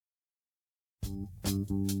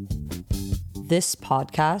This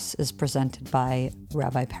podcast is presented by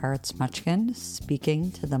Rabbi Peretz Mochkin,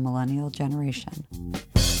 speaking to the millennial generation.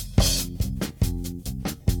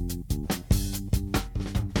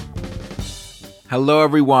 Hello,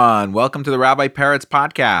 everyone. Welcome to the Rabbi Peretz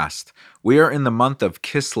podcast. We are in the month of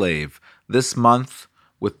Kislev. This month,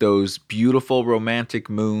 with those beautiful romantic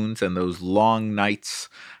moons and those long nights,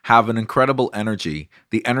 have an incredible energy.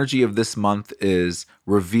 The energy of this month is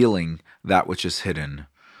revealing that which is hidden.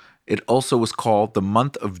 It also is called the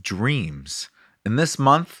month of dreams. In this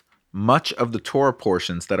month, much of the Torah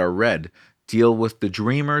portions that are read deal with the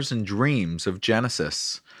dreamers and dreams of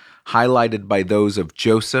Genesis, highlighted by those of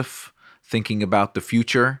Joseph, thinking about the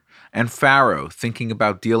future, and Pharaoh, thinking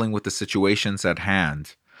about dealing with the situations at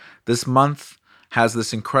hand. This month has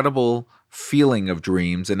this incredible feeling of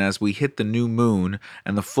dreams, and as we hit the new moon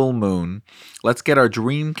and the full moon, let's get our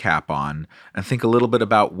dream cap on and think a little bit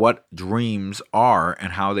about what dreams are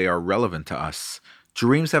and how they are relevant to us.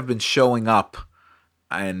 Dreams have been showing up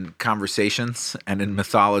in conversations and in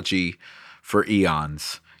mythology for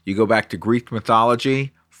eons. You go back to Greek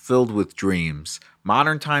mythology, filled with dreams.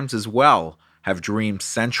 Modern times as well have dreams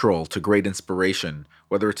central to great inspiration,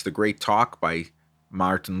 whether it's the Great Talk by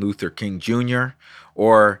Martin Luther King Jr.,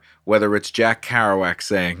 or whether it's Jack Kerouac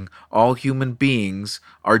saying, all human beings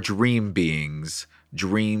are dream beings.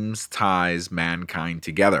 Dreams ties mankind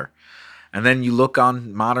together. And then you look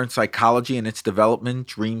on modern psychology and its development,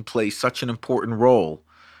 dream plays such an important role.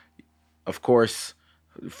 Of course,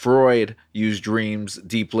 Freud used dreams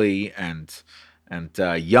deeply, and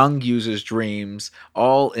Jung uses dreams,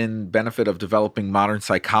 all in benefit of developing modern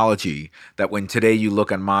psychology, that when today you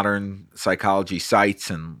look on modern psychology sites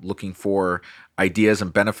and looking for ideas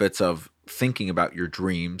and benefits of thinking about your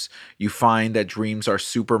dreams, you find that dreams are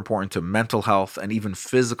super important to mental health and even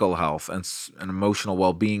physical health and emotional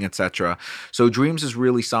well-being, etc. So dreams is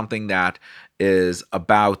really something that is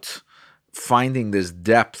about finding this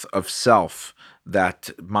depth of self that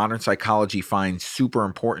modern psychology finds super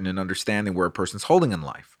important in understanding where a person's holding in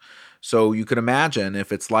life. So you can imagine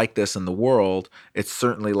if it's like this in the world, it's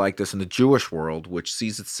certainly like this in the Jewish world, which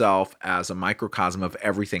sees itself as a microcosm of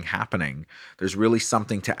everything happening. There's really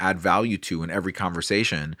something to add value to in every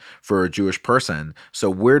conversation for a Jewish person. So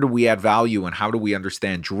where do we add value and how do we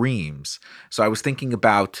understand dreams? So I was thinking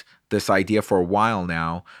about this idea for a while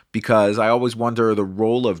now because I always wonder the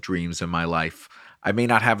role of dreams in my life. I may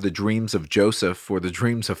not have the dreams of Joseph or the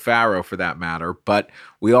dreams of Pharaoh for that matter, but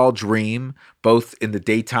we all dream, both in the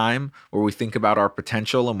daytime where we think about our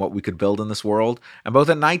potential and what we could build in this world, and both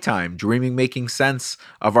at nighttime, dreaming, making sense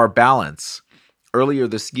of our balance. Earlier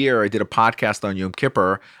this year, I did a podcast on Yom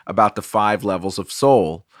Kippur about the 5 levels of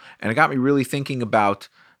soul, and it got me really thinking about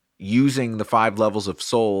using the 5 levels of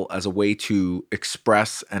soul as a way to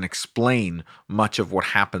express and explain much of what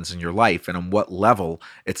happens in your life and on what level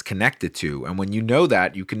it's connected to. And when you know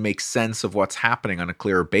that, you can make sense of what's happening on a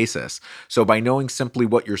clearer basis. So by knowing simply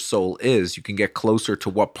what your soul is, you can get closer to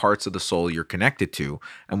what parts of the soul you're connected to.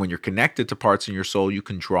 And when you're connected to parts in your soul, you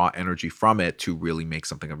can draw energy from it to really make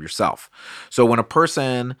something of yourself. So when a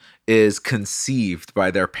person is conceived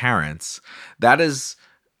by their parents, that is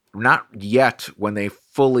not yet when they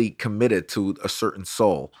fully committed to a certain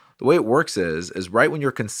soul. The way it works is right when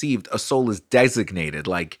you're conceived, a soul is designated,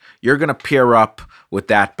 like you're going to pair up with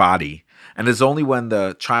that body. And it's only when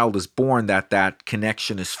the child is born that that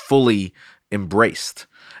connection is fully embraced.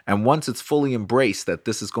 And once it's fully embraced that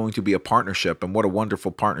this is going to be a partnership, and what a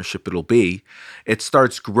wonderful partnership it'll be, it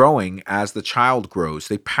starts growing as the child grows.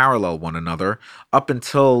 They parallel one another up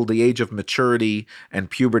until the age of maturity and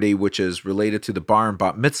puberty, which is related to the bar and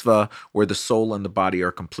bat mitzvah, where the soul and the body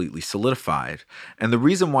are completely solidified. And the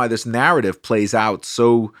reason why this narrative plays out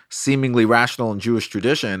so seemingly rational in Jewish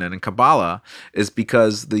tradition and in Kabbalah is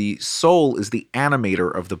because the soul is the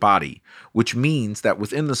animator of the body, which means that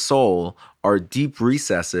within the soul are deep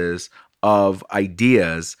recesses of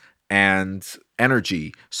ideas and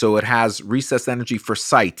energy. So it has recessed energy for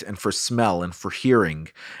sight and for smell and for hearing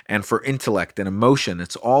and for intellect and emotion.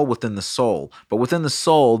 It's all within the soul. But within the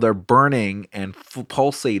soul, they're burning and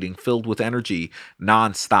pulsating, filled with energy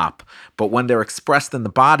nonstop. But when they're expressed in the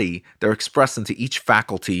body, they're expressed into each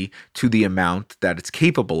faculty to the amount that it's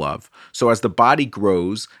capable of. So as the body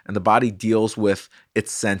grows and the body deals with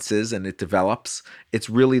its senses and it develops, it's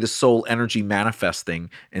really the soul energy manifesting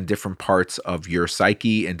in different parts of your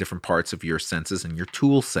psyche and different parts of your senses and your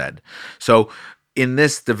tool set. So in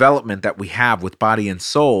this development that we have with body and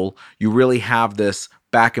soul, you really have this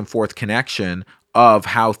back and forth connection of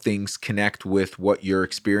how things connect with what you're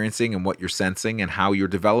experiencing and what you're sensing and how you're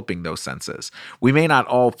developing those senses. We may not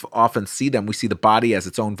all often see them. We see the body as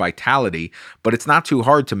its own vitality, but it's not too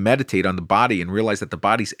hard to meditate on the body and realize that the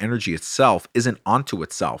body's energy itself isn't onto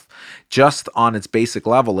itself. Just on its basic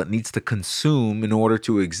level, it needs to consume in order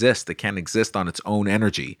to exist. It can't exist on its own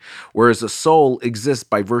energy. Whereas a soul exists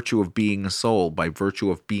by virtue of being a soul, by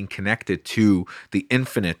virtue of being connected to the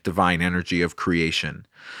infinite divine energy of creation.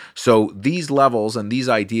 So these levels and these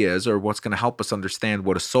ideas are what's going to help us understand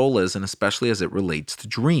what a soul is, and especially as it relates to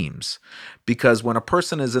dreams. Because when a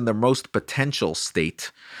person is in their most potential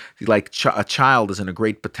state, like a child is in a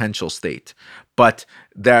great potential state, but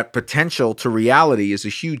that potential to reality is a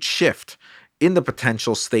huge shift. In the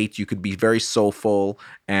potential state, you could be very soulful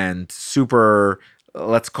and super,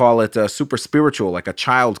 let's call it super spiritual, like a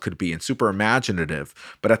child could be, and super imaginative.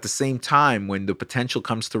 But at the same time, when the potential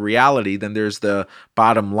comes to reality, then there's the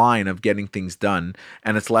bottom line of getting things done.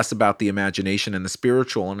 And it's less about the imagination and the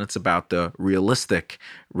spiritual, and it's about the realistic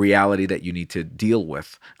reality that you need to deal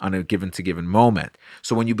with on a given moment.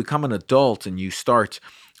 So when you become an adult and you start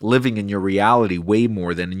living in your reality way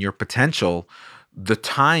more than in your potential, the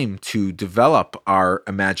time to develop our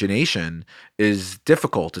imagination is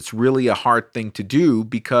difficult. It's really a hard thing to do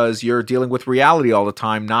because you're dealing with reality all the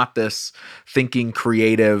time, not this thinking,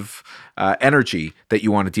 creative energy that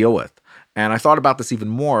you want to deal with. And I thought about this even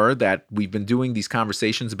more, that we've been doing these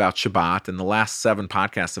conversations about Shabbat, and the last 7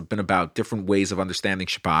 podcasts have been about different ways of understanding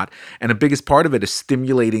Shabbat. And the biggest part of it is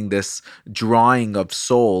stimulating this drawing of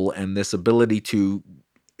soul and this ability to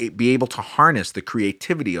be able to harness the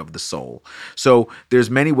creativity of the soul. So there's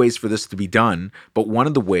many ways for this to be done, but one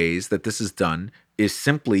of the ways that this is done is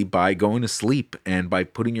simply by going to sleep and by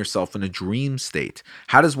putting yourself in a dream state.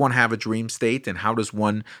 How does one have a dream state, and how does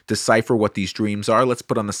one decipher what these dreams are? Let's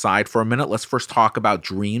put on the side for a minute. Let's first talk about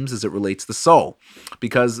dreams as it relates to soul,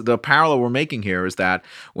 because the parallel we're making here is that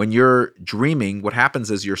when you're dreaming, what happens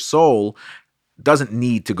is your soul doesn't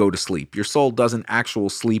need to go to sleep. Your soul doesn't actual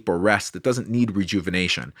sleep or rest. It doesn't need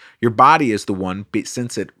rejuvenation. Your body is the one,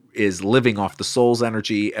 since it is living off the soul's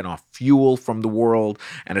energy and off fuel from the world,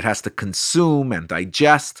 and it has to consume and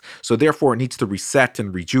digest. So therefore it needs to reset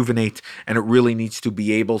and rejuvenate, and it really needs to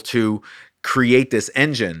be able to create this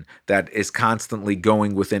engine that is constantly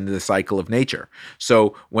going within the cycle of nature.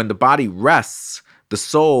 So when the body rests, the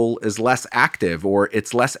soul is less active, or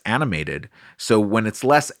it's less animated. So when it's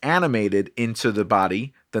less animated into the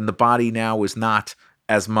body, then the body now is not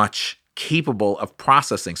as much capable of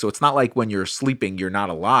processing. So it's not like when you're sleeping, you're not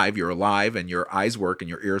alive. You're alive, and your eyes work and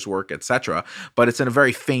your ears work, etc. But it's in a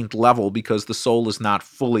very faint level because the soul is not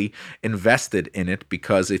fully invested in it,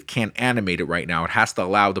 because it can't animate it right now. It has to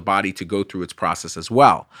allow the body to go through its process as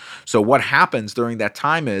well. So what happens during that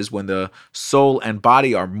time is, when the soul and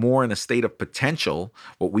body are more in a state of potential,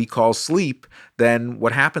 what we call sleep, then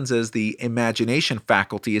what happens is the imagination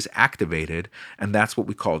faculty is activated, and that's what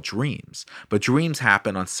we call dreams. But dreams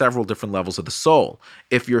happen on several different levels of the soul.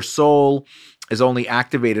 If your soul is only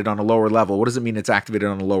activated on a lower level, what does it mean it's activated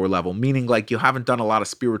on a lower level? Meaning, like, you haven't done a lot of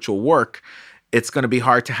spiritual work, it's going to be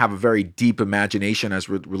hard to have a very deep imagination as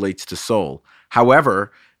relates to soul.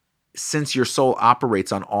 However, since your soul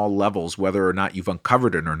operates on all levels, whether or not you've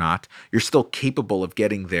uncovered it or not, you're still capable of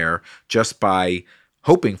getting there just by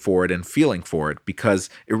hoping for it and feeling for it, because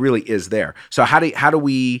it really is there. So how do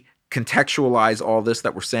we contextualize all this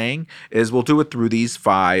that we're saying? Is we'll do it through these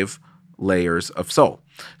 5 layers of soul.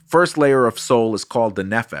 First layer of soul is called the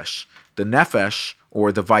nephesh. The nephesh,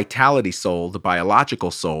 or the vitality soul, the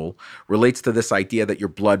biological soul, relates to this idea that your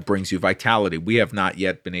blood brings you vitality. We have not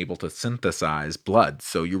yet been able to synthesize blood,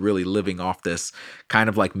 so you're really living off this kind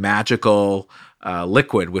of like magical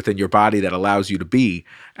liquid within your body that allows you to be,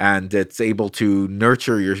 and it's able to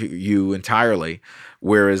nurture you entirely.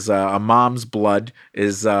 Whereas a mom's blood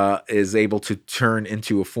is able to turn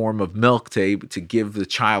into a form of milk to give the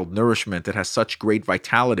child nourishment that has such great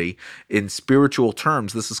vitality. In spiritual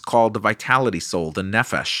terms, this is called the vitality soul, the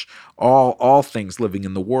nephesh. All things living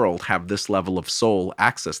in the world have this level of soul,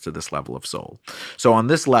 access to this level of soul. So on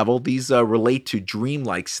this level, these relate to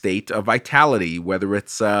dreamlike state of vitality, whether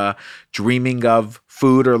it's dreaming of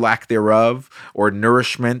food or lack thereof, or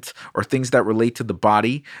nourishment, or things that relate to the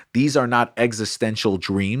body. These are not existential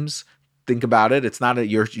dreams. Think about it. It's not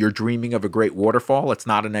you're dreaming of a great waterfall. It's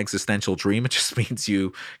not an existential dream. It just means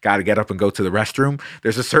you got to get up and go to the restroom.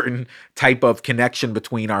 There's a certain type of connection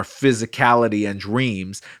between our physicality and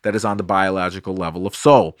dreams that is on the biological level of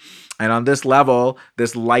soul. And on this level,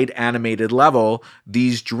 this light animated level,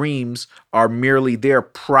 these dreams are merely there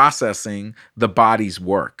processing the body's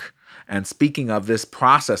work. And speaking of this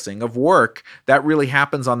processing of work, that really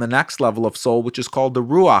happens on the next level of soul, which is called the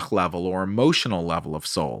ruach level or emotional level of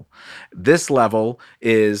soul. This level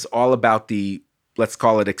is all about the, let's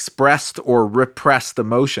call it, expressed or repressed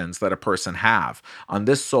emotions that a person have. On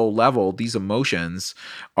this soul level, these emotions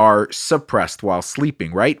are suppressed while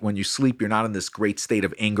sleeping, right? When you sleep, you're not in this great state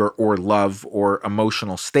of anger or love or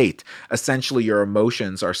emotional state. Essentially, your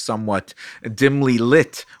emotions are somewhat dimly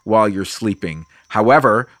lit while you're sleeping.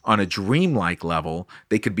 However, on a dreamlike level,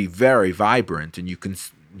 they could be very vibrant, and you can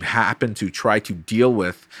happen to try to deal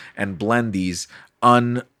with and blend these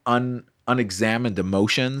unexamined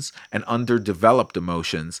emotions and underdeveloped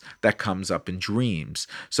emotions that comes up in dreams.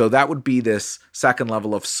 So that would be this second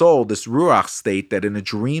level of soul, this ruach state, that in a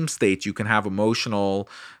dream state you can have emotional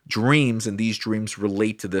dreams, and these dreams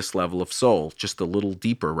relate to this level of soul just a little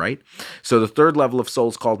deeper, right? So the third level of soul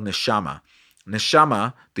is called neshama.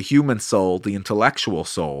 Neshama, the human soul, the intellectual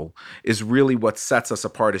soul, is really what sets us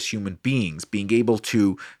apart as human beings, being able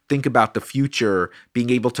to think about the future, being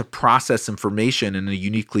able to process information in a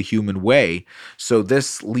uniquely human way. So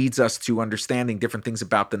this leads us to understanding different things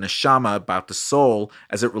about the neshama, about the soul,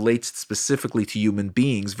 as it relates specifically to human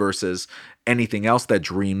beings versus anything else that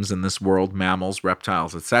dreams in this world, mammals,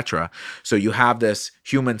 reptiles, etc. So you have this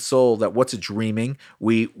human soul that, what's it dreaming?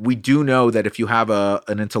 We do know that if you have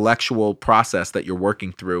an intellectual process that you're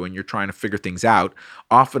working through and you're trying to figure things out,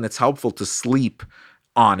 often it's helpful to sleep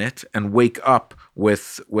on it and wake up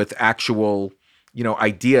with actual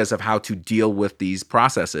ideas of how to deal with these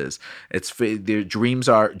processes. Their dreams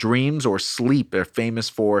or sleep are famous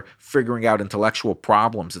for figuring out intellectual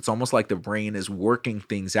problems. It's almost like the brain is working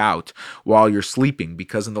things out while you're sleeping,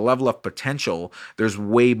 because in the level of potential, there's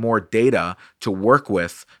way more data to work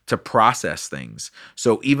with to process things.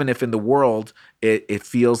 So even if in the world it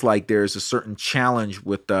feels like there's a certain challenge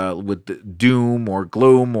with doom or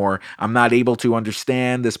gloom, or I'm not able to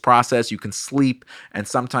understand this process, you can sleep, and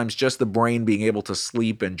sometimes just the brain being able to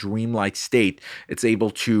sleep and dreamlike state, it's able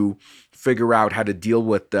to figure out how to deal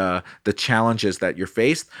with the challenges that you're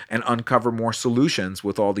faced and uncover more solutions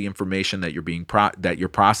with all the information that you're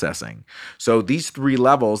processing. So these three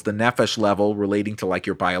levels, the nefesh level relating to like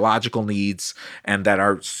your biological needs and that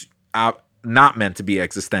are not meant to be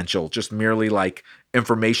existential, just merely like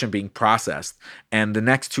information being processed. And the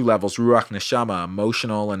next two levels, ruach neshama,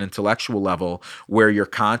 emotional and intellectual level, where your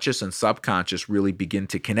conscious and subconscious really begin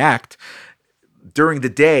to connect. During the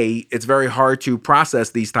day, it's very hard to process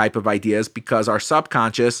these type of ideas because our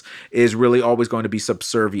subconscious is really always going to be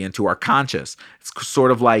subservient to our conscious. It's sort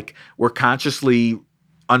of like we're consciously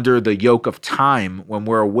under the yoke of time when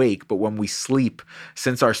we're awake, but when we sleep,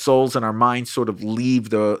 since our souls and our minds sort of leave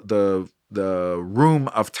the room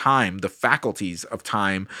of time, the faculties of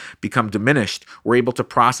time become diminished, we're able to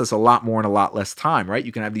process a lot more in a lot less time, right?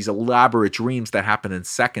 You can have these elaborate dreams that happen in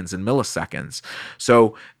seconds and milliseconds.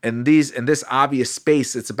 So in this obvious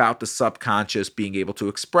space, it's about the subconscious being able to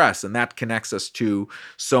express, and that connects us to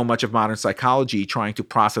so much of modern psychology, trying to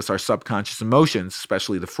process our subconscious emotions,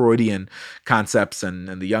 especially the Freudian concepts and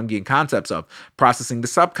the Jungian concepts of processing the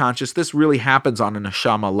subconscious. This really happens on a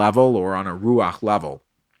neshama level or on a ruach level.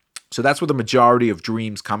 So that's where the majority of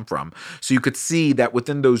dreams come from. So you could see that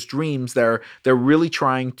within those dreams, they're really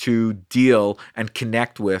trying to deal and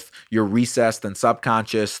connect with your recessed and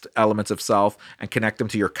subconscious elements of self and connect them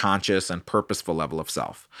to your conscious and purposeful level of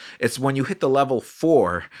self. It's when you hit the level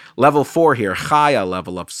 4 here, chaya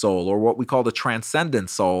level of soul, or what we call the transcendent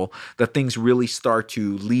soul, that things really start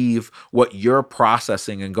to leave what you're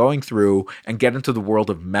processing and going through and get into the world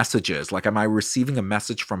of messages. Like, am I receiving a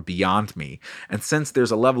message from beyond me? And since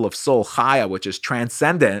there's a level of soul chaya, which is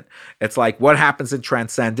transcendent, it's like what happens in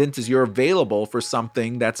transcendent is you're available for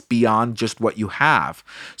something that's beyond just what you have.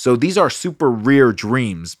 So these are super rare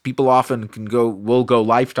dreams. People often will go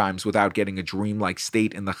lifetimes without getting a dream-like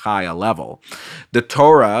state in the chaya level. The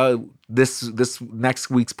Torah, this next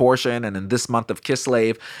week's portion and in this month of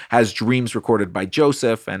Kislev, has dreams recorded by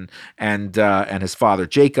Joseph and his father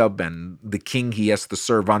Jacob and the king he has to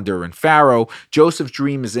serve under in Pharaoh. Joseph's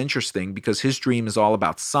dream is interesting because his dream is all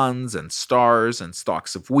about suns and stars and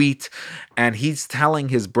stalks of wheat, and he's telling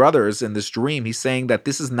his brothers in this dream, he's saying that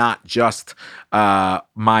this is not just my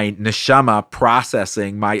neshama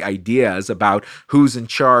processing my ideas about who's in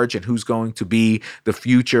charge and who's going to be the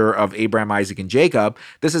future of Abraham, Isaac, and Jacob.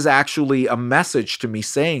 This is actually a message to me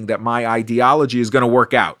saying that my ideology is going to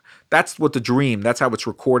work out, That's what the dream, that's how it's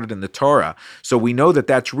recorded in the Torah. So we know that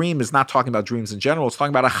that dream is not talking about dreams in general. It's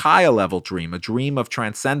talking about a higher level dream, a dream of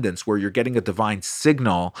transcendence where you're getting a divine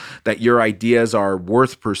signal that your ideas are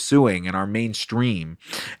worth pursuing and are mainstream.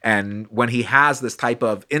 And when he has this type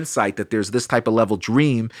of insight that there's this type of level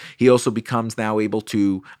dream, he also becomes now able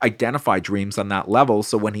to identify dreams on that level.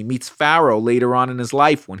 So when he meets Pharaoh later on in his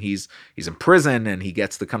life, when he's in prison and he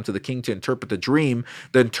gets to come to the king to interpret the dream,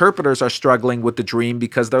 the interpreters are struggling with the dream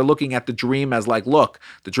because they're looking at the dream as like, look,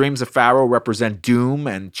 the dreams of Pharaoh represent doom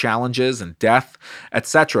and challenges and death,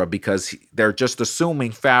 etc., because they're just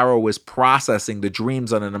assuming Pharaoh is processing the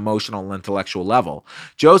dreams on an emotional and intellectual level.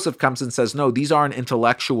 Joseph comes and says, no, these aren't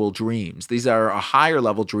intellectual dreams. These are a higher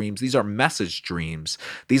level dreams. These are message dreams.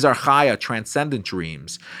 These are chaya, transcendent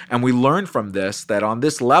dreams. And we learn from this that on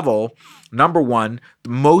this level, number one,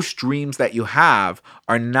 most dreams that you have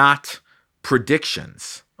are not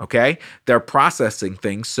predictions. Okay? They're processing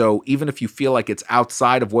things. So even if you feel like it's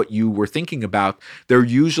outside of what you were thinking about, they're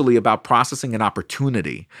usually about processing an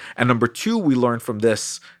opportunity. And number two, we learn from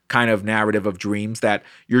this kind of narrative of dreams that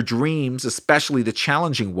your dreams, especially the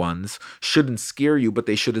challenging ones, shouldn't scare you, but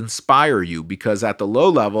they should inspire you, because at the low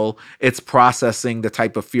level, it's processing the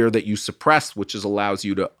type of fear that you suppressed, which allows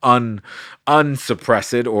you to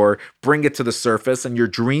unsuppress it or bring it to the surface, and your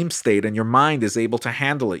dream state and your mind is able to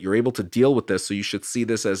handle it. You're able to deal with this. So you should see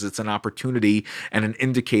this as it's an opportunity and an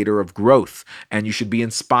indicator of growth, and you should be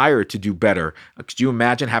inspired to do better. Could you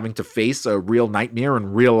imagine having to face a real nightmare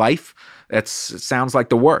in real life? It sounds like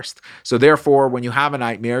the worst. So therefore, when you have a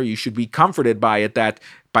nightmare, you should be comforted by it, that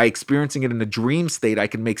by experiencing it in a dream state, I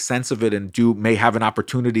can make sense of it and may have an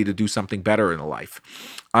opportunity to do something better in life.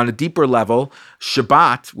 On a deeper level,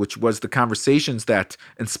 Shabbat, which was the conversations that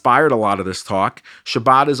inspired a lot of this talk,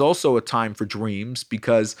 Shabbat is also a time for dreams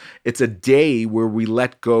because it's a day where we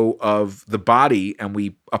let go of the body and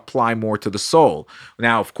we apply more to the soul.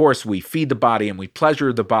 Now, of course, we feed the body and we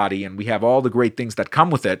pleasure the body and we have all the great things that come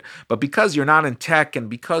with it. But because you're not in tech and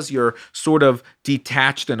because you're sort of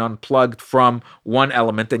detached and unplugged from one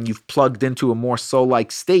element and you've plugged into a more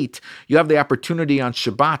soul-like state, you have the opportunity on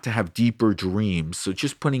Shabbat to have deeper dreams. So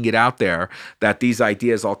just putting it out there that these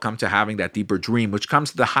ideas all come to having that deeper dream, which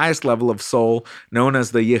comes to the highest level of soul known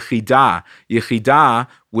as the Yechidah. Yechidah,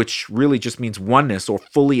 which really just means oneness or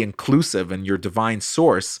fully inclusive in your divine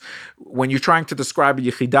source. When you're trying to describe a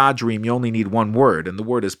Yechidah dream, you only need one word, and the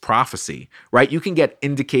word is prophecy, right? You can get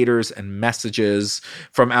indicators and messages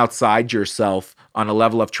from outside yourself on a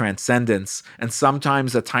level of transcendence, and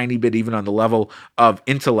sometimes a tiny bit even on the level of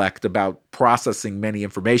intellect about processing many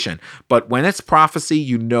information. But when it's prophecy,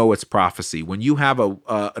 you know it's prophecy. When you have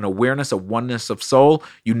an awareness, a oneness of soul,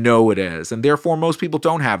 you know it is. And therefore, most people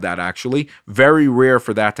don't have that, actually. Very rare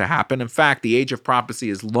for that to happen. In fact, the age of prophecy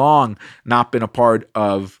has long not been a part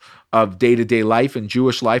of day-to-day life and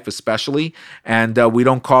Jewish life especially. And we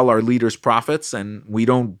don't call our leaders prophets, and we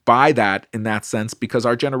don't buy that in that sense because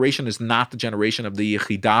our generation is not the generation of the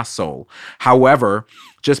Yechidah soul. However,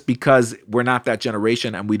 just because we're not that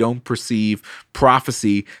generation and we don't perceive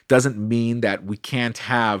prophecy doesn't mean that we can't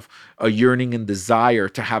have a yearning and desire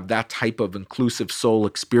to have that type of inclusive soul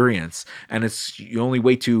experience. And it's the only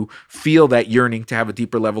way to feel that yearning to have a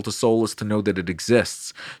deeper level to soul is to know that it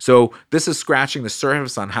exists. So this is scratching the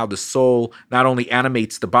surface on how the soul not only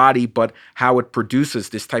animates the body, but how it produces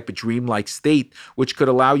this type of dreamlike state, which could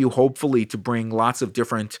allow you hopefully to bring lots of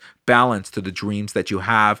different balance to the dreams that you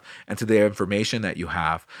have and to the information that you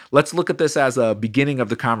have. Let's look at this as a beginning of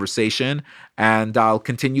the conversation, and I'll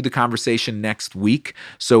continue the conversation next week.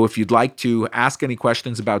 So if you'd like to ask any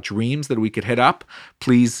questions about dreams that we could hit up,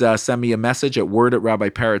 please send me a message at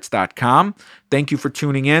word@rabbiperetz.com. Thank you for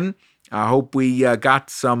tuning in. I hope we got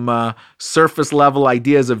some surface level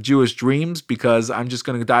ideas of Jewish dreams, because I'm just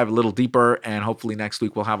going to dive a little deeper, and hopefully next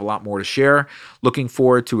week we'll have a lot more to share. Looking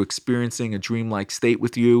forward to experiencing a dreamlike state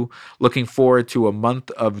with you. Looking forward to a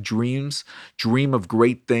month of dreams. Dream of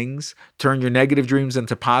great things. Turn your negative dreams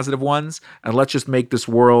into positive ones, and let's just make this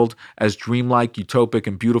world as dreamlike, utopic,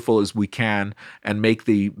 and beautiful as we can, and make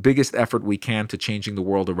the biggest effort we can to changing the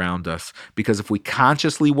world around us. Because if we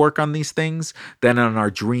consciously work on these things, then on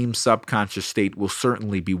our dream subconscious state will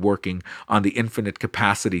certainly be working on the infinite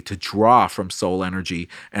capacity to draw from soul energy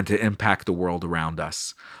and to impact the world around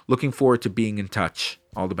us. Looking forward to being in touch.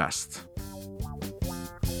 All the best.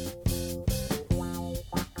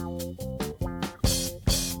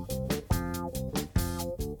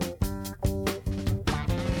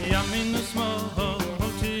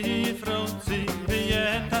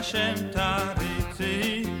 Hashem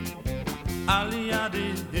Taritzi,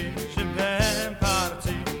 Aliyadi